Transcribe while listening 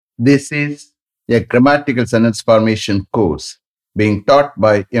This is a grammatical sentence formation course being taught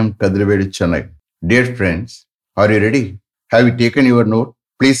by M. Kadrivedu Chennai. Dear friends, are you ready? Have you taken your note?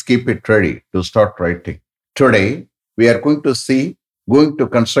 Please keep it ready to start writing. Today, we are going to see going to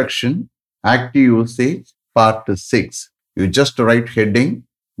construction, active usage, part 6. You just write heading,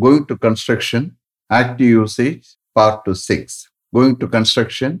 going to construction, active usage, part 6. Going to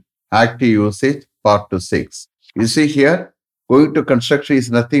construction, active usage, part 6. You see here, going to construction is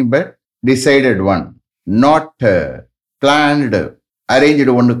nothing but decided one, not planned, arranged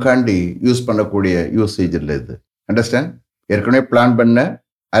one kandi use பண்ணக்கூடிய usage இல்லை இது. Understand? ஏற்கனவே plan பண்ண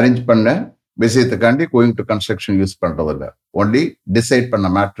arrange பண்ண விஷயத்துக்காண்டி going to construction use பண்றதில்ல. Only decide பண்ண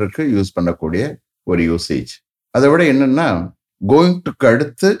மேட்டருக்கு யூஸ் பண்ணக்கூடிய ஒரு யூசேஜ். அதை விட என்னன்னா கோயிங் டுக்கு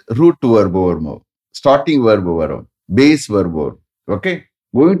அடுத்து ரூட் வெர்பு வரும், ஸ்டார்டிங் வெர்பு வரும், பேஸ் வெர்பு வரும். ஓகே,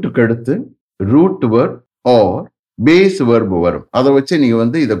 கோயிங் டுக்கு அடுத்து root verb or base verb வரும். அதை வச்சு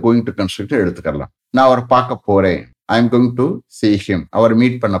நீங்க இதை கோயிங் டு கன்ஸ்ட்ரக்ட் எடுத்துக்கலாம். நான் அவரை பார்க்க போறேன், I am going to see him. அவரை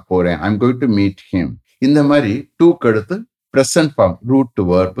மீட் பண்ண போறேன், I am going to meet him. இந்த மாதிரி டூக்கு அடுத்து present form root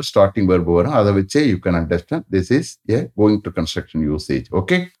verb starting verb வரும். அதை வச்சே you can understand this is a going to construction usage.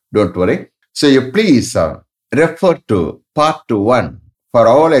 Okay, don't worry. So you please refer to part 1 for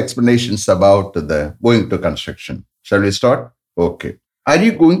all explanations about the going to construction. Shall we start? Okay. Are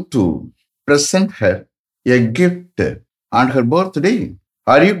you going to present her a gift on her birthday?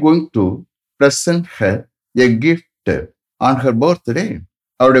 Are you going to present her a gift on her birthday?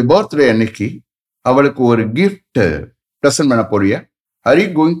 அவருடைய birthday அன்னைக்கு அவளுக்கு ஒரு gift present பண்ண போறியா? Are you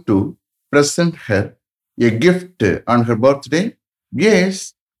going to present her a gift on her birthday? Yes,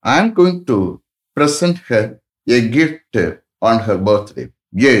 I am going to present her a gift on her birthday.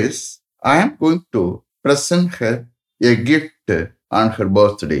 Yes, I am going to present her a gift on her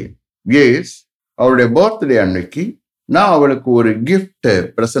birthday. Yes, அவளுடைய birthday அன்னைக்கு நான் அவளுக்கு ஒரு gift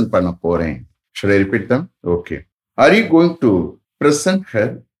present பண்ண போறேன். Should I repeat them? Okay. Are you going to present her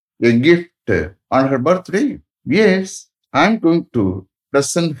a gift on her birthday? Yes, I am going to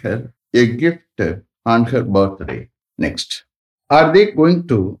present her a gift on her birthday. Next. Are they going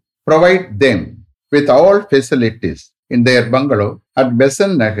to provide them with all facilities in their bungalow at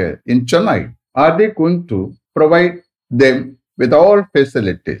Besant Nagar in Chennai? Are they going to provide them with all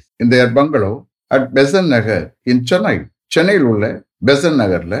facilities in their bungalow at Besant Nagar in Chennai? சென்னையில் உள்ள பெசன்ட்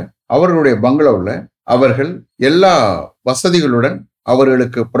நகர்ல அவர்களுடைய பங்களாவில் அவர்கள் எல்லா வசதிகளுடன்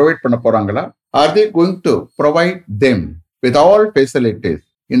அவர்களுக்கு provide பண்ண போறாங்களா? Are they going to provide them with all facilities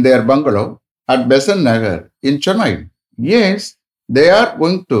in their bungalow at Besant Nagar in Chennai? Yes, they are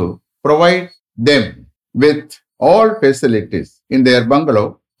going to provide them with all facilities in their bungalow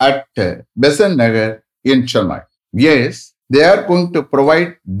at Besant Nagar in Chennai. Yes, they are going to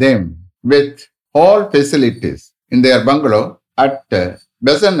provide them with all facilities in their bungalow at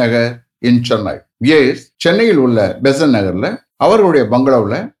Besant Nagar in Chennai. Yes, சென்னையில் உள்ள பெசன்ட் நகர்ல அவர்களுடைய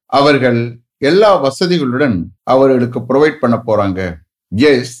பங்களாவில் அவர்கள் எல்லா வசதிகளுடன் அவர்களுக்கு provide பண்ண போறாங்க.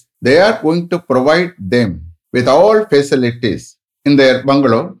 Yes, they are going to provide them with all facilities in their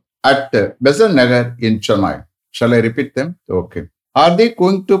bungalow at Besant Nagar in Chennai. Shall I repeat them? Okay. Are they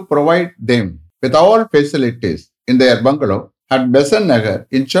going to provide them with all facilities in their bungalow at Besant Nagar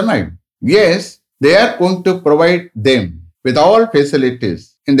in Chennai? Yes, they are going to provide them with all facilities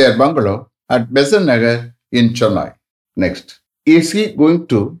in their bungalow at Besant Nagar in Chennai. Next. Is he going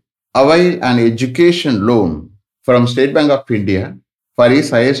to avail an education loan from State Bank of India for his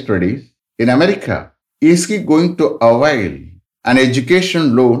higher studies in America? Is he going to avail an education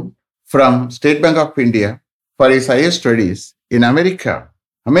loan from State Bank of India for his higher studies in America?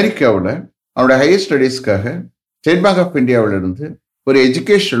 அமெரிக்காவில் அவருடைய higher ஸ்டடீஸ்க்காக State Bank of இந்தியாவிலிருந்து ஒரு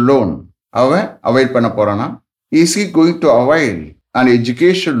education loan அவன் avail பண்ண போறானா? Is he going to avail an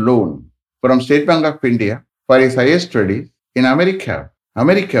education loan from State Bank of India for his higher studies in America?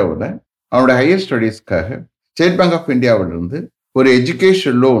 அமெரிக்காவில் அவனுடைய ஹையர் ஸ்டடீஸ்க்காக ஸ்டேட் பேங்க் ஆஃப் இந்தியாவிலிருந்து ஒரு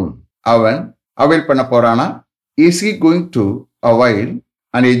எஜுகேஷன் லோன் அவன் அவைல் பண்ண போறானா? Is he going to avail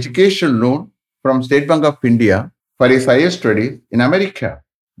an education loan from State Bank of India for his higher studies in America?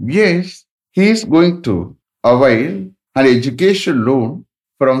 Yes, he is going to avail an education loan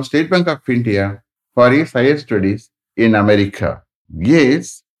from State Bank of India for his higher studies in America. Yes,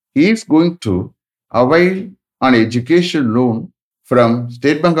 he is going to avail an education loan from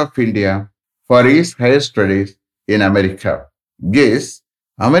State Bank of India for his higher studies in America. Yes,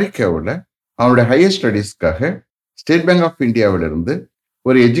 அமெரிக்காவில் அவனுடைய higher ஸ்டடீஸ்க்காக State Bank of இந்தியாவிலிருந்து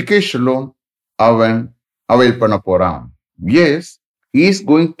ஒரு education loan அவன் avail பண்ண போறான். Yes, he is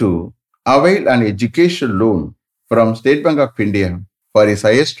going to avail an education loan from State Bank of India for his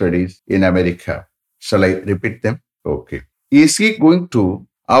higher studies in America. Shall I repeat them? Okay. Is he going to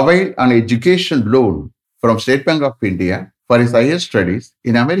avail an education loan from State Bank of India for his higher studies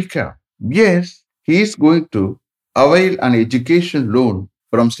in America? Yes, he is going to avail an education loan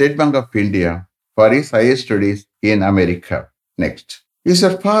from State Bank of India for his higher studies in America. Next. Is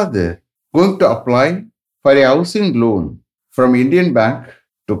your father going to apply for a housing loan from Indian Bank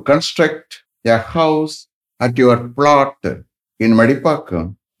to construct a house at your plot in Madipakam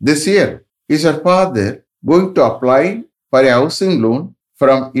this year? Is your father going to apply for a housing loan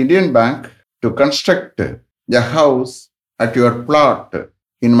from Indian Bank to construct a house at your plot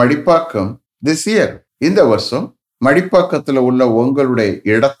in Madipakam this year? இந்த வருஷம் மடிப்பாக்கத்தில் உள்ள உங்களுடைய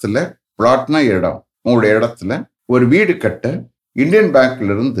இடத்துல, பிளாட்னா இடம், உங்களுடைய இடத்துல ஒரு வீடு கட்ட இந்தியன் பேங்க்ல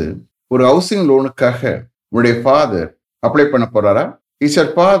இருந்து ஒரு ஹவுசிங் லோனுக்காக உங்களுடைய ஃபாதர் அப்ளை பண்ண போறாரா? Is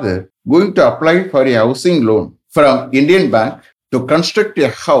your father going to apply for a housing loan from Indian Bank to construct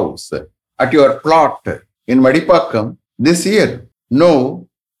a house at your plot in Madipakkam this year? No,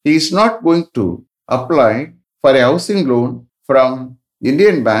 he is not going to apply for a housing loan from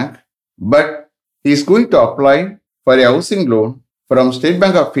Indian Bank, but he is going to apply for a housing loan from State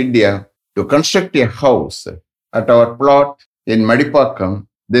Bank of India to construct a house at our plot in Madipakam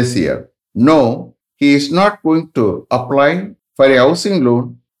this year. No, he is not going to apply for a housing loan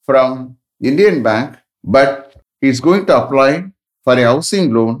from Indian Bank, but he is going to apply for a housing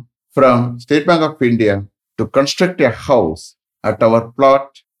loan from State Bank of India to construct a house at our plot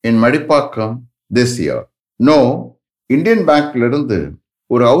in Madipakam this year. No, Indian பேங்க்ல இருந்து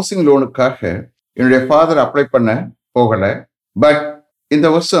ஒரு housing லோனுக்காக என்னுடைய father apply பண்ண போகல. But இந்த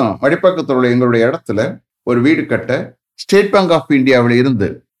வருஷம் மடிப்பாக்கத்தோட எங்களுடைய இடத்துல ஒரு வீடு கட்ட ஸ்டேட் பேங்க் ஆஃப் இந்தியாவில் இருந்து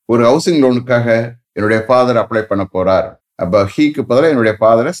ஒரு ஹவுசிங் லோனுக்காக என்னுடைய ஃபாதர் அப்ளை பண்ண போறார். அப்போ ஹீக்கு பதிலாக என்னுடைய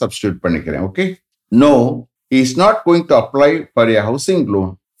ஃபாதரை சப்ஸ்டியூட் பண்ணிக்கிறேன். Okay. No, he is not going to apply for a housing loan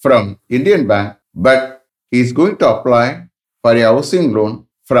from Indian Bank, but he is going to apply for a housing loan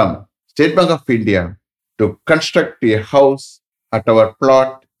from State Bank of India to construct a house at our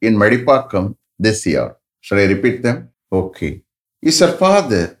plot in Madipakam this year. Shall I repeat them? Okay. Is your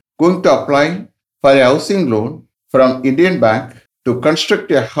father going to apply for a housing loan from Indian Bank to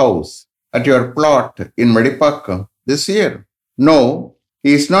construct a house at your plot in Madipakam this year? No,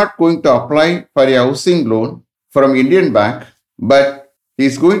 he is not going to apply for a housing loan from Indian Bank, but he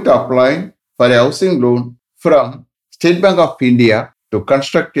is going to apply for a housing loan from State Bank of India to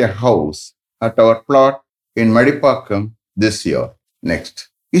construct a house at our plot in Madipakam this year. Next.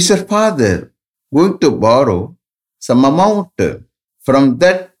 Is your father going to borrow some amount from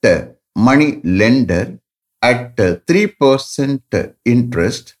that money lender at 3%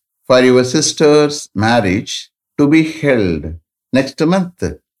 interest for your sister's marriage to be held next month?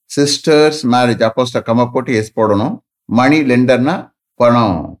 Sister's marriage, அப்போஸ்ட கம்மா போட்டு S போடணும். மணி லெண்டர்னா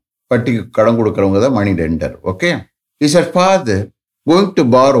பணம், பட்டிக்கு கடன் கொடுக்கறவங்க தான் மணி lender. Okay. Is your father going to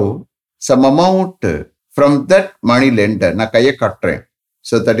borrow some amount from that money lender? நான் கையை கட்டுறேன்.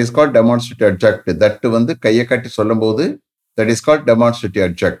 So that is called demonstrative adjective. That வந்து கையை காட்டி சொல்லும் போது that is called demonstrative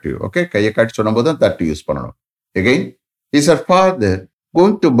adjective. Okay, கையை காட்டி சொல்லும் போது that யூஸ் பண்ணணும். Again, is your father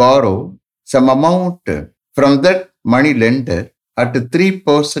going to borrow some amount from that money lender at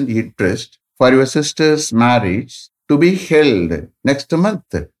 3% interest for your sister's marriage to be held next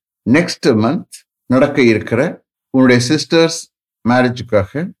month? Next month நடக்க இருக்கிற உன்னுடைய sisters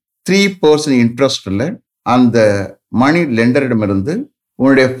மேரேஜுக்காக 3% இன்ட்ரெஸ்ட்ல அந்த மணி லெண்டரிடமிருந்து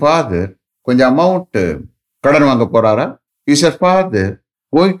உன்னுடைய ஃபாதர் கொஞ்சம் அமௌண்ட் கடன் வாங்க போறாரா? Is your father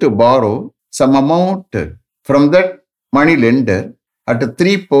going to borrow some amount from that money lender at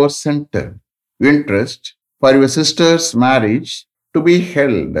 3% interest for your sisters marriage to be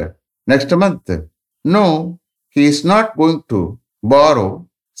held next month? No, he is not going to borrow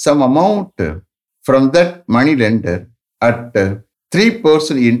some amount from that money lender at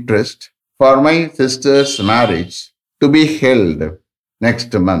 3% interest for my sister's marriage to be held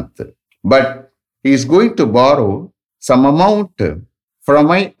next month. But he is going to borrow some amount from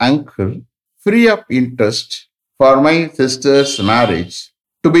my uncle free of interest for my sister's marriage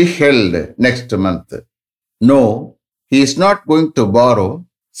to be held next month. No, he is not going to borrow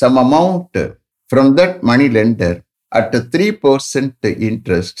some amount from that money lender at 3%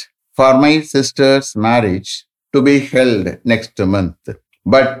 interest for my sister's marriage to be held next month.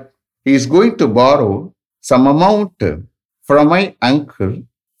 But he is going to borrow some amount from my uncle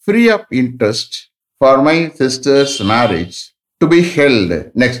free of interest for my sister's marriage to be held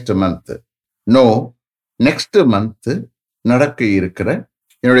next month. No, next month நடக்க இருக்கிற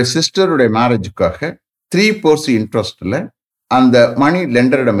என்னுடைய சிஸ்டருடைய மேரேஜுக்காக 3% இன்ட்ரெஸ்ட்ல அந்த மணி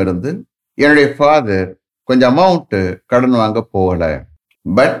லெண்டரிடமிருந்து என்னுடைய father கொஞ்சம் amount கடன் வாங்க போகல.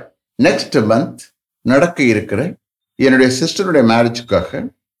 But next month நடக்க இருக்கிற என்னுடைய சிஸ்டருடைய மேரேஜுக்காக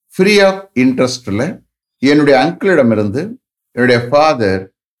ஃப்ரீ ஆஃப் இன்ட்ரெஸ்ட்ல என்னுடைய அங்கிளிடமிருந்து என்னுடைய ஃபாதர்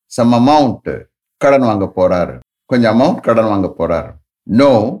சம் அமௌண்ட் கடன் வாங்க போறாரு, கொஞ்சம் அமௌண்ட் கடன் வாங்க போறாரு.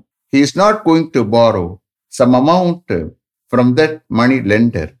 No, he is not going to borrow some amount from that money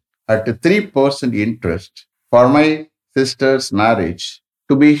lender at 3% interest for my sister's marriage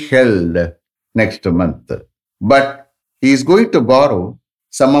to be held next month. But he is going to borrow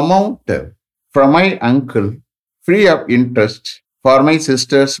some amount from my uncle free of interest for my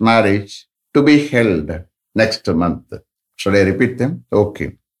sister's marriage to be held next month. Shall I repeat them? Okay.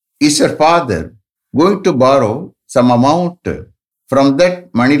 Is your father going to borrow some amount from that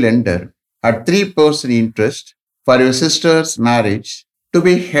money lender at 3% interest for your sister's marriage to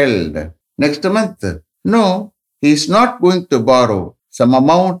be held next month? No, he is not going to borrow some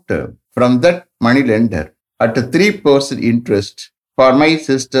amount from that money lender at 3% interest for my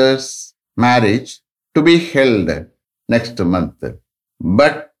sister's marriage to be held next month.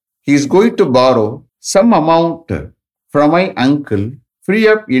 But he is going to borrow some amount from my uncle free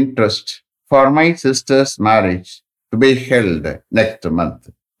of interest for my sister's marriage to be held next month.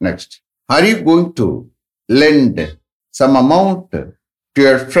 Next. Are you going to lend some amount to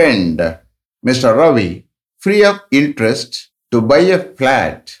your friend, Mr. Ravi, free of interest to buy a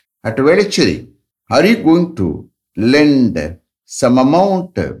flat at Velicheri? Are you going to lend some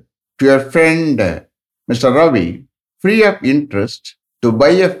amount to your friend, Mr. Ravi, free of interest to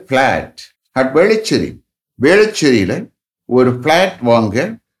buy a flat at Velicheri? வேளச்சேரியில் ஒரு flat வாங்க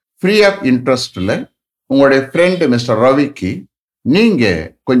free of இன்ட்ரெஸ்டில் உங்களுடைய friend mister ரவிக்கு நீங்கள்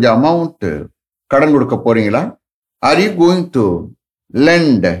கொஞ்சம் amount கடன் கொடுக்க போகிறீங்களா? Are you going to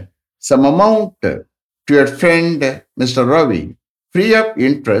lend some amount to your friend mister Ravi free of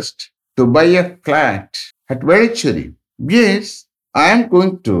interest to by a flat at Velachery? S, I am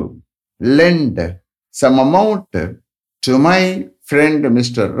going to lend some amount to my friend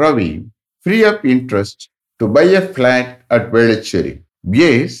mister Ravi free of interest to buy a flat at Velicheri.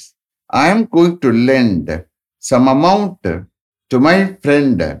 Yes, I am going to lend some amount to my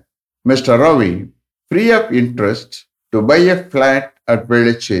friend, Mr. Ravi, free of interest to buy a flat at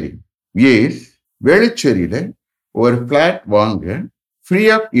Velicheri. Yes, Velicheriயில் ஒரு flat வாங்க free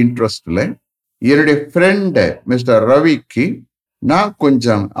of இன்ட்ரெஸ்டில் என்னுடைய friend mister ரவிக்கு நான்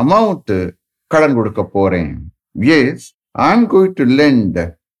கொஞ்சம் amount கடன் கொடுக்க போகிறேன். S, I am going to lend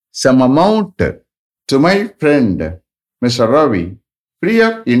some amount to my friend, Mr. Ravi, free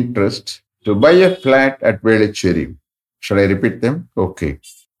of interest to buy a flat at Velicheri. Shall I repeat them? Okay.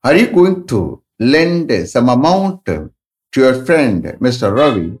 Are you going to lend some amount to your friend, Mr.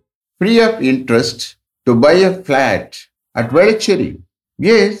 Ravi, free of interest to buy a flat at Velicheri?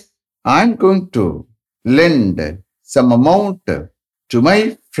 Yes, I am going to lend some amount to my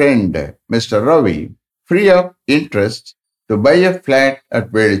friend, Mr. Ravi, free of interest to buy a flat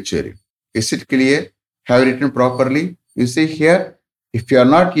at Velicheri. Is it clear? Have written properly? You see here, if you are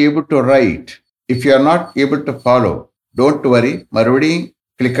not able to write, if you are not able to follow, don't worry. மறுபடியும்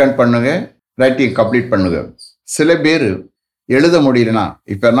click on பண்ணுங்க, writing complete பண்ணுங்க. சில பேர் எழுத முடியலனா,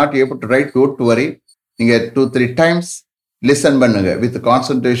 if you are not able to write, don't worry. நீங்க 2-3 times listen பண்ணுங்க, with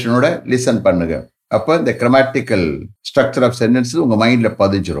concentration ஓட listen பண்ணுங்க. அப்போ the grammatical structure of sentences உங்க மைண்ட்ல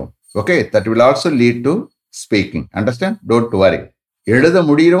பதிஞ்சிரும். Okay, that will also lead to speaking. Understand? Don't worry. எழுத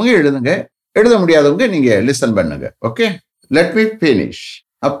முடியறவங்க எழுதுங்க, எழுத முடியாதவங்க நீங்க லிசன் பண்ணுங்க. Okay, let me finish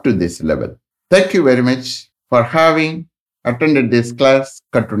up to this level. Thank you very much for having attended this class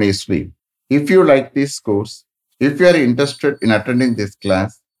continuously. If you like this course, if you are interested in attending this class,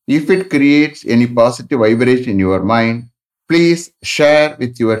 if it creates any positive vibration in your mind, please share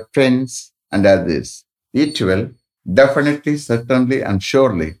with your friends and others. It will definitely, certainly and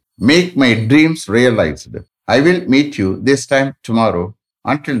surely make my dreams realized. I will meet you this time tomorrow.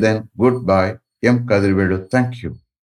 Until then, goodbye. M. Kadirvelu. Thank you.